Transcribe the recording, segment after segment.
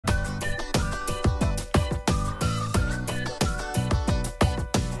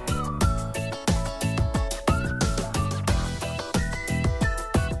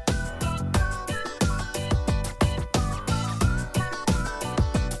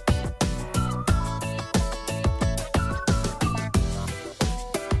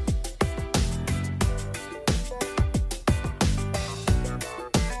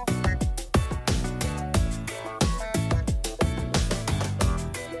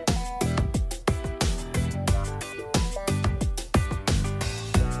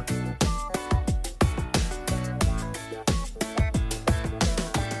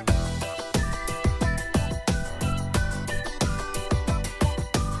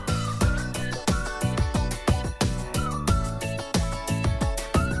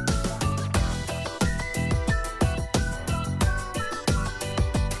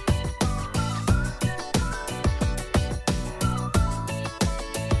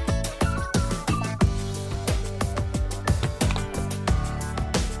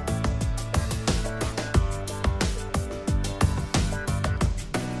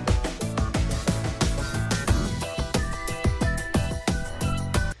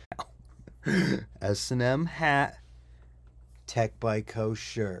S&M hat, Tech by Co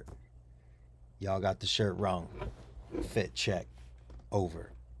shirt. Y'all got the shirt wrong. Fit check.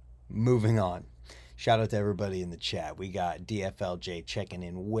 Over. Moving on. Shout out to everybody in the chat. We got DFLJ checking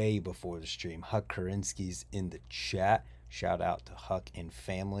in way before the stream. Huck Karinsky's in the chat. Shout out to Huck and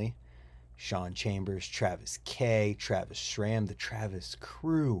family. Sean Chambers, Travis K, Travis Schramm, the Travis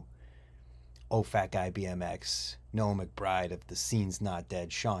crew. Oh Fat Guy BMX, Noah McBride of The Scene's Not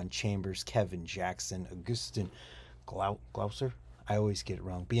Dead, Sean Chambers, Kevin Jackson, Augustin Glauser. I always get it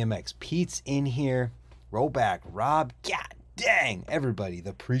wrong. BMX Pete's in here. Rollback Rob. God dang, everybody.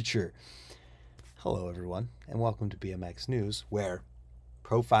 The Preacher. Hello, everyone, and welcome to BMX News, where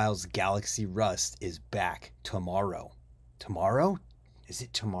Profiles Galaxy Rust is back tomorrow. Tomorrow? Is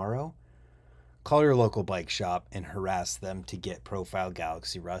it tomorrow? Call your local bike shop and harass them to get Profile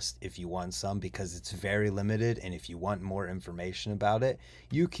Galaxy Rust if you want some, because it's very limited, and if you want more information about it,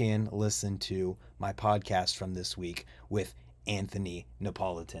 you can listen to my podcast from this week with Anthony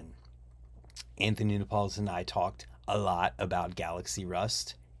Napolitan. Anthony Napolitan and I talked a lot about Galaxy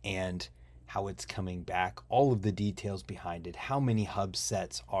Rust and how it's coming back, all of the details behind it, how many hub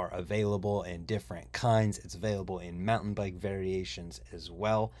sets are available in different kinds. It's available in mountain bike variations as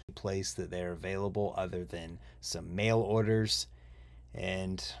well. A place that they're available other than some mail orders,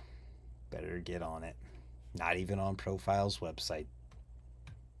 and better get on it. Not even on Profile's website.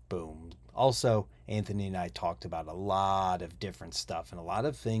 Boom. Also, Anthony and I talked about a lot of different stuff and a lot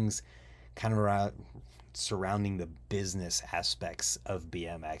of things kind of around surrounding the business aspects of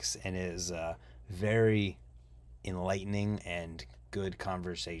BMX, and it is a very enlightening and good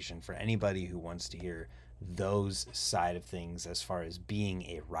conversation for anybody who wants to hear those side of things as far as being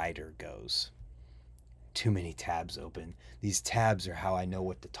a rider goes. Too many tabs open. These tabs are how I know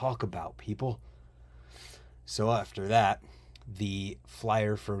what to talk about, people. So after that, the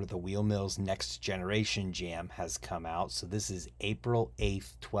flyer for the Wheel Mills Next Generation Jam has come out. So this is April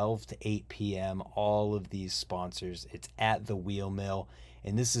 8th, 12 to 8 p.m. All of these sponsors. It's at the Wheel Mill,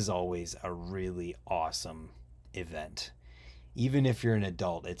 and this is always a really awesome event. Even if you're an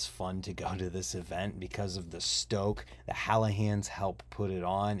adult, it's fun to go to this event because of the stoke. The Hallahans help put it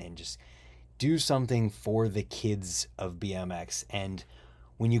on and just do something for the kids of BMX. And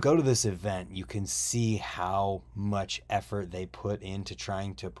when you go to this event, you can see how much effort they put into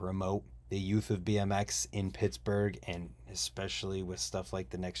trying to promote the youth of BMX in Pittsburgh, and especially with stuff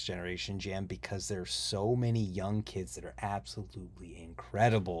like the Next Generation Jam, because there are so many young kids that are absolutely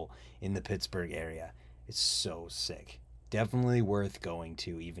incredible in the Pittsburgh area. It's so sick. Definitely worth going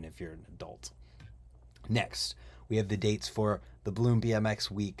to, even if you're an adult. Next, we have the dates for the Bloom BMX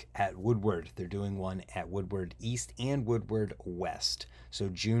Week at Woodward. They're doing one at Woodward East and Woodward West. So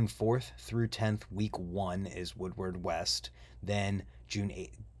June 4th through 10th, week 1 is Woodward West. Then June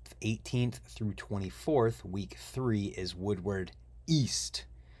 18th through 24th, week 3 is Woodward East.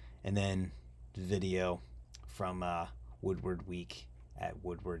 And then the video from Woodward Week at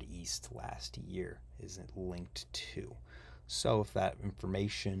Woodward East last year is linked to. So if that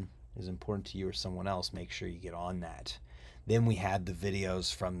information is important to you or someone else, make sure you get on that. Then we had the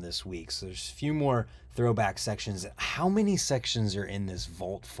videos from this week. So there's a few more throwback sections. How many sections are in this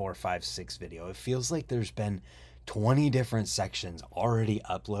Volt 456 video? It feels like there's been 20 different sections already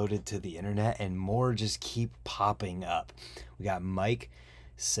uploaded to the internet, and more just keep popping up. We got Mike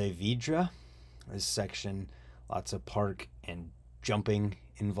Saavedra. This section, lots of park and jumping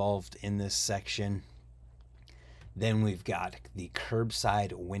involved in this section. Then we've got the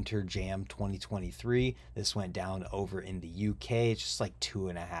Curbside Winter Jam 2023. This went down over in the UK. It's just like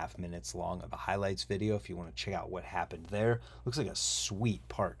 2.5 minutes long of a highlights video if you want to check out what happened there. Looks like a sweet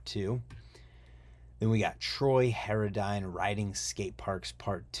park too. Then we got Troy Herodine Riding Skate Parks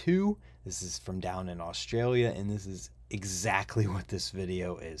Part 2. This is from down in Australia, and this is exactly what this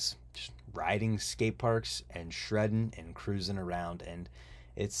video is. Just riding skate parks and shredding and cruising around, and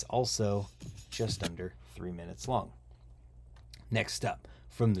it's also just under 3 minutes long. Next up,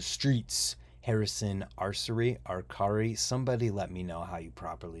 from the streets, Harrison Arcari. Somebody let me know how you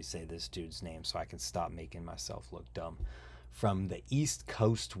properly say this dude's name so I can stop making myself look dumb. From the East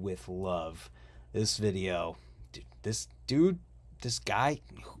Coast with Love. This video, this guy,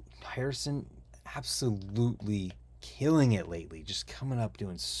 Harrison, absolutely killing it lately. Just coming up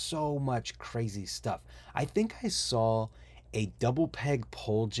doing so much crazy stuff. I think I saw a double peg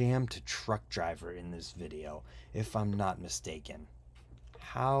pole jam to truck driver in this video, if I'm not mistaken.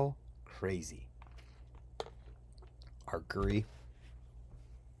 How crazy. Arcari.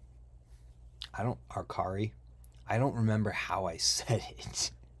 Arcari. I don't remember how I said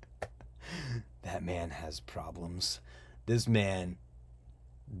it. That man has problems. This man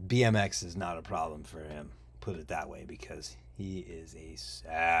BMX is not a problem for him, put it that way, because he is a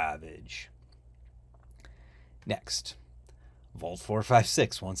savage. Next, Vault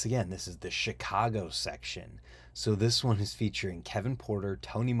 456. Once again, this is the Chicago section. So this one is featuring Kevin Porter,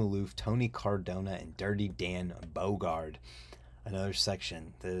 Tony Maloof, Tony Cardona, and Dirty Dan Bogard. Another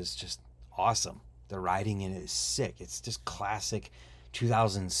section that is just awesome. The riding in it is sick. It's just classic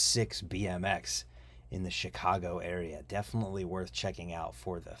 2006 BMX in the Chicago area. Definitely worth checking out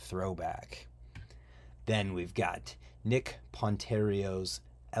for the throwback. Then we've got Nick Ponterio's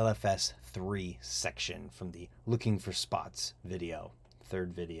LFS 3 section from the Looking for Spots video,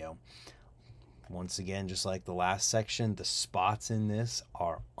 third video. Once again, just like the last section, the spots in this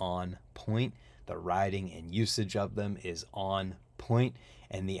are on point. The riding and usage of them is on point,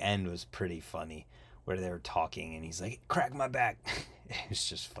 and the end was pretty funny where they were talking and he's like, crack my back. It's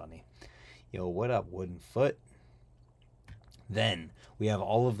just funny. Yo, what up, Wooden Foot? Then we have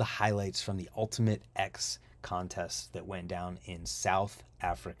all of the highlights from the Ultimate X contest that went down in South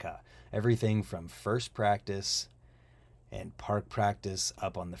Africa. Everything from first practice and park practice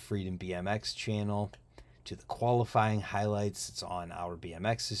up on the Freedom BMX channel, to the qualifying highlights, it's on Our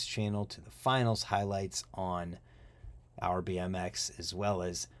BMX's channel, to the finals highlights on Our BMX, as well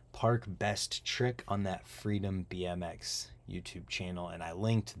as park best trick on that Freedom BMX YouTube channel, and I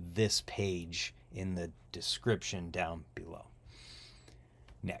linked this page in the description down below.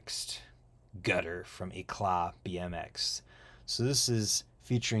 Next, Gutter from Eclat BMX. So this is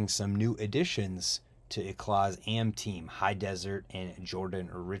featuring some new additions to Eclat's AM team, High Desert and Jordan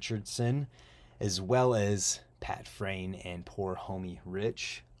Richardson, as well as Pat Frayne and poor homie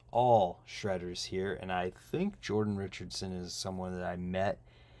Rich, all shredders here. And I think Jordan Richardson is someone that I met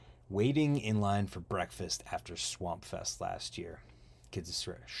waiting in line for breakfast after Swamp Fest last year. Kid's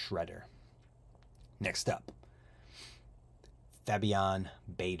a shredder. Next up, Fabian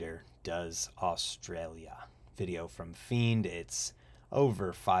Bader does Australia. Video from Fiend. It's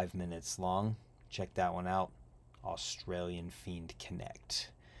over 5 minutes long. Check that one out. Australian Fiend Connect.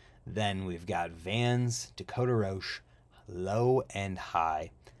 Then we've got Vans, Dakota Roche, Low and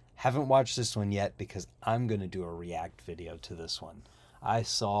High. Haven't watched this one yet because I'm going to do a react video to this one. I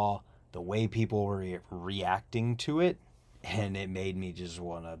saw the way people were reacting to it, and it made me just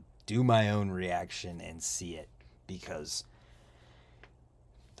want to do my own reaction and see it. Because,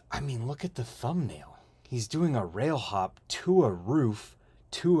 I mean, look at the thumbnail. He's doing a rail hop to a roof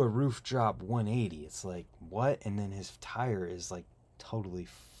drop 180. It's like, what? And then his tire is like totally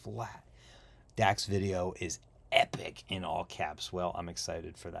flat. Dak's video is epic in all caps. Well, I'm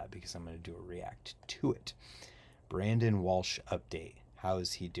excited for that because I'm going to do a react to it. Brandon Walsh update. How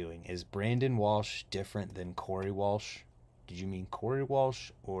is he doing? Is Brandon Walsh different than Corey Walsh? Did you mean Corey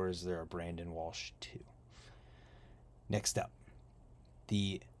Walsh, or is there a Brandon Walsh too? Next up,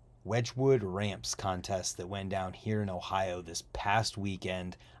 the Wedgwood Ramps contest that went down here in Ohio this past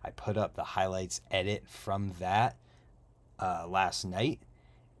weekend. I put up the highlights edit from that last night.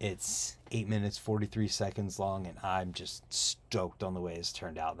 It's 8 minutes 43 seconds long, and I'm just stoked on the way it's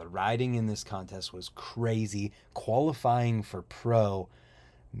turned out. The riding in this contest was crazy. Qualifying for pro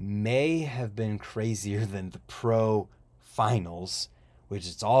may have been crazier than the pro finals, which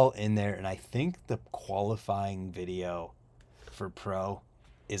it's all in there. And I think the qualifying video for pro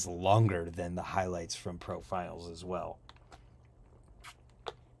is longer than the highlights from pro finals as well.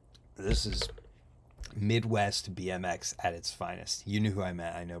 This is Midwest BMX at its finest. You knew who I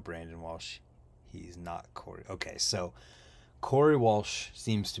meant. I know Brandon Walsh. He's not Corey. Okay, so Corey Walsh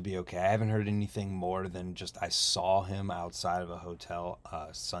seems to be okay. I haven't heard anything more than just I saw him outside of a hotel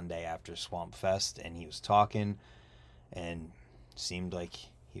Sunday after Swamp Fest, and he was talking and seemed like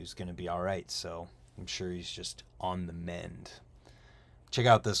he was going to be all right. So I'm sure he's just on the mend. Check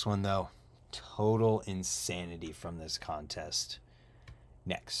out this one, though. Total insanity from this contest.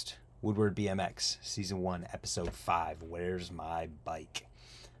 Next, Woodward BMX, Season 1, Episode 5, Where's My Bike?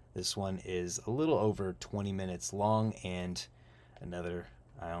 This one is a little over 20 minutes long, and another,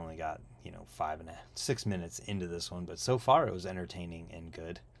 I only got, 6 minutes into this one, but so far it was entertaining and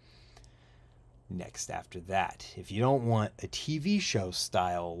good. Next after that, if you don't want a TV show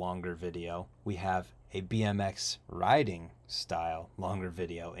style longer video, we have a BMX riding style longer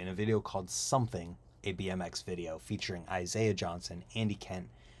video in a video called Something, a BMX video featuring Isaiah Johnson, Andy Kent,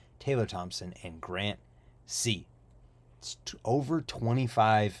 Taylor Thompson, and Grant C. It's over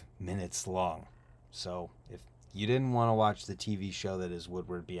 25 minutes long. So if you didn't want to watch the TV show that is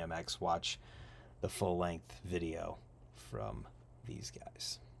Woodward BMX, watch the full-length video from these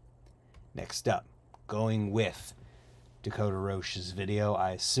guys. Next up, going with Dakota Roche's video,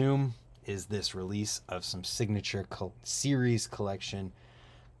 I assume, is this release of some signature series collection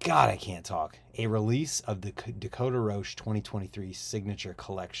God, I can't talk. A release of the Dakota Roche 2023 signature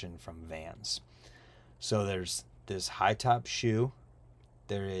collection from Vans. So there's this high top shoe.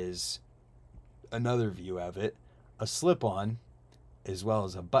 There is another view of it, a slip-on, as well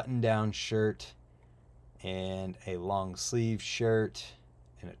as a button-down shirt and a long sleeve shirt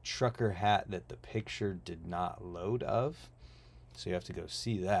and a trucker hat that the picture did not load of. So you have to go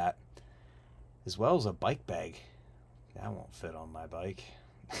see that. As well as a bike bag. That won't fit on my bike.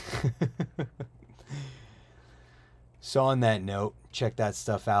 So on that note, check that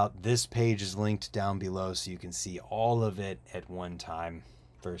stuff out. This page is linked down below so you can see all of it at one time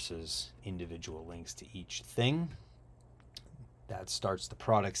versus individual links to each thing. That starts the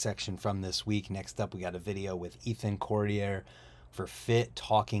product section from this week. Next up, we got a video with Ethan Cordier for Fit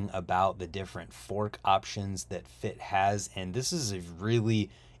talking about the different fork options that Fit has. And this is a really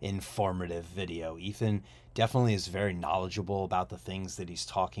informative video. Ethan definitely is very knowledgeable about the things that he's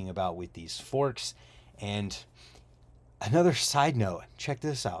talking about with these forks. And another side note, check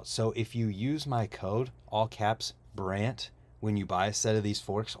this out. So if you use my code, all caps, Brant, when you buy a set of these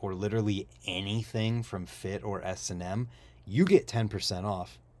forks or literally anything from Fit or S&M, you get 10%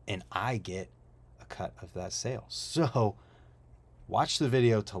 off and I get a cut of that sale. So watch the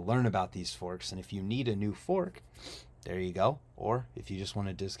video to learn about these forks. And if you need a new fork, there you go. Or if you just want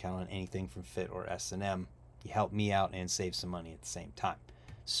a discount on anything from Fit or S&M, you help me out and save some money at the same time.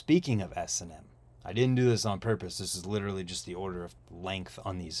 Speaking of S&M, I didn't do this on purpose. This is literally just the order of length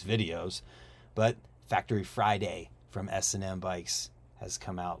on these videos. But Factory Friday from S&M Bikes has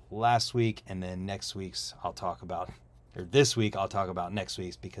come out last week. And then next week's I'll talk about, or this week I'll talk about next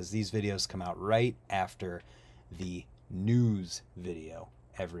week's, because these videos come out right after the news video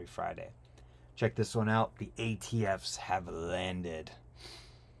every Friday. Check this one out. The ATFs have landed.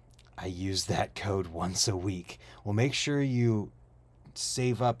 I use that code once a week. Well, make sure you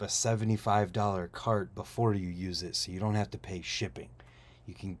save up a $75 cart before you use it so you don't have to pay shipping.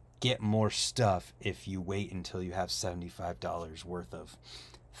 You can get more stuff if you wait until you have $75 worth of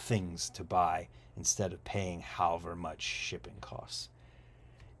things to buy instead of paying however much shipping costs.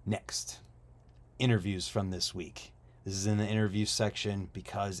 Next, interviews from this week. This is in the interview section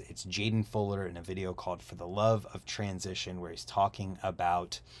because it's Jaden Fuller in a video called For the Love of Transition, where he's talking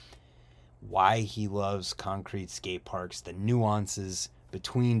about why he loves concrete skate parks, the nuances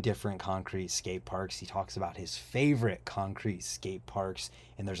between different concrete skate parks. He talks about his favorite concrete skate parks,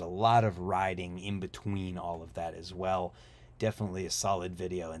 and there's a lot of riding in between all of that as well. Definitely a solid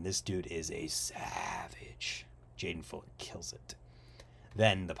video, and this dude is a savage. Jaden Fuller kills it.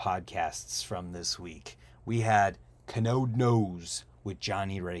 Then the podcasts from this week. We had Canode Knows with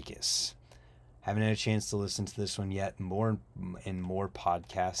Johnny Rakes. Haven't had a chance to listen to this one yet. More and more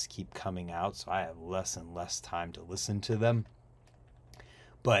podcasts keep coming out, so I have less and less time to listen to them.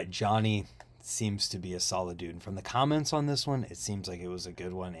 But Johnny seems to be a solid dude. And from the comments on this one, it seems like it was a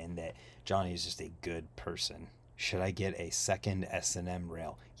good one and that Johnny is just a good person. Should I get a second S&M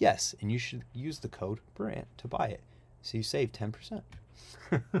rail? Yes, and you should use the code BRANT to buy it, so you save 10%.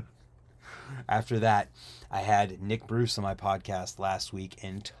 After that, I had Nick Bruce on my podcast last week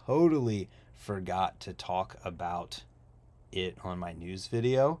and totally forgot to talk about it on my news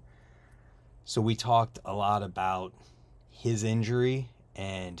video. So we talked a lot about his injury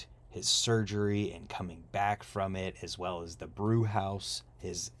and his surgery and coming back from it, as well as the brew house,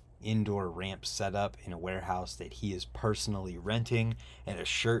 his indoor ramp setup in a warehouse that he is personally renting, and a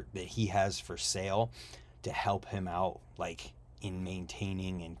shirt that he has for sale to help him out, like in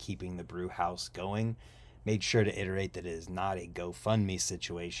maintaining and keeping the brew house going. Made sure to iterate that it is not a GoFundMe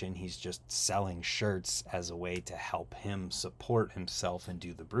situation. He's just selling shirts as a way to help him support himself and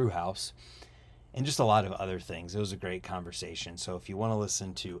do the brew house, and just a lot of other things. It was a great conversation. So if you want to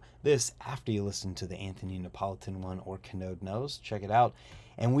listen to this after you listen to the Anthony Napolitan one or Canode Knows, check it out.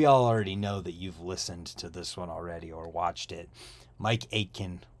 And we all already know that you've listened to this one already or watched it. Mike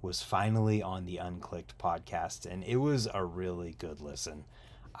Aitken was finally on the Unclicked podcast, and it was a really good listen.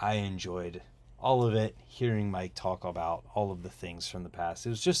 I enjoyed all of it, hearing Mike talk about all of the things from the past. It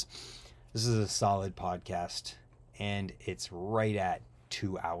was just, this is a solid podcast, and it's right at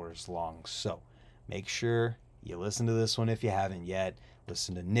 2 hours long. So make sure you listen to this one if you haven't yet.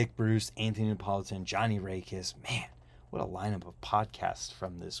 Listen to Nick Bruce, Anthony Napolitan, Johnny Rakes. Man, what a lineup of podcasts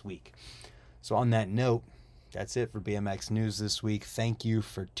from this week. So on that note, that's it for BMX News this week. Thank you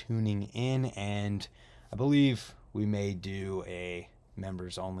for tuning in, and I believe we may do a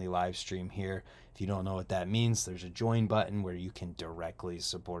members only live stream here. If you don't know what that means, there's a join button where you can directly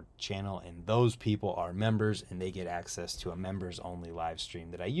support the channel, and those people are members and they get access to a members only live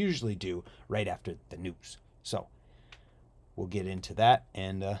stream that I usually do right after the news. So we'll get into that.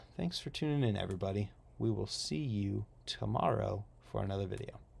 And thanks for tuning in, everybody. We will see you tomorrow for another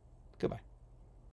video. Goodbye.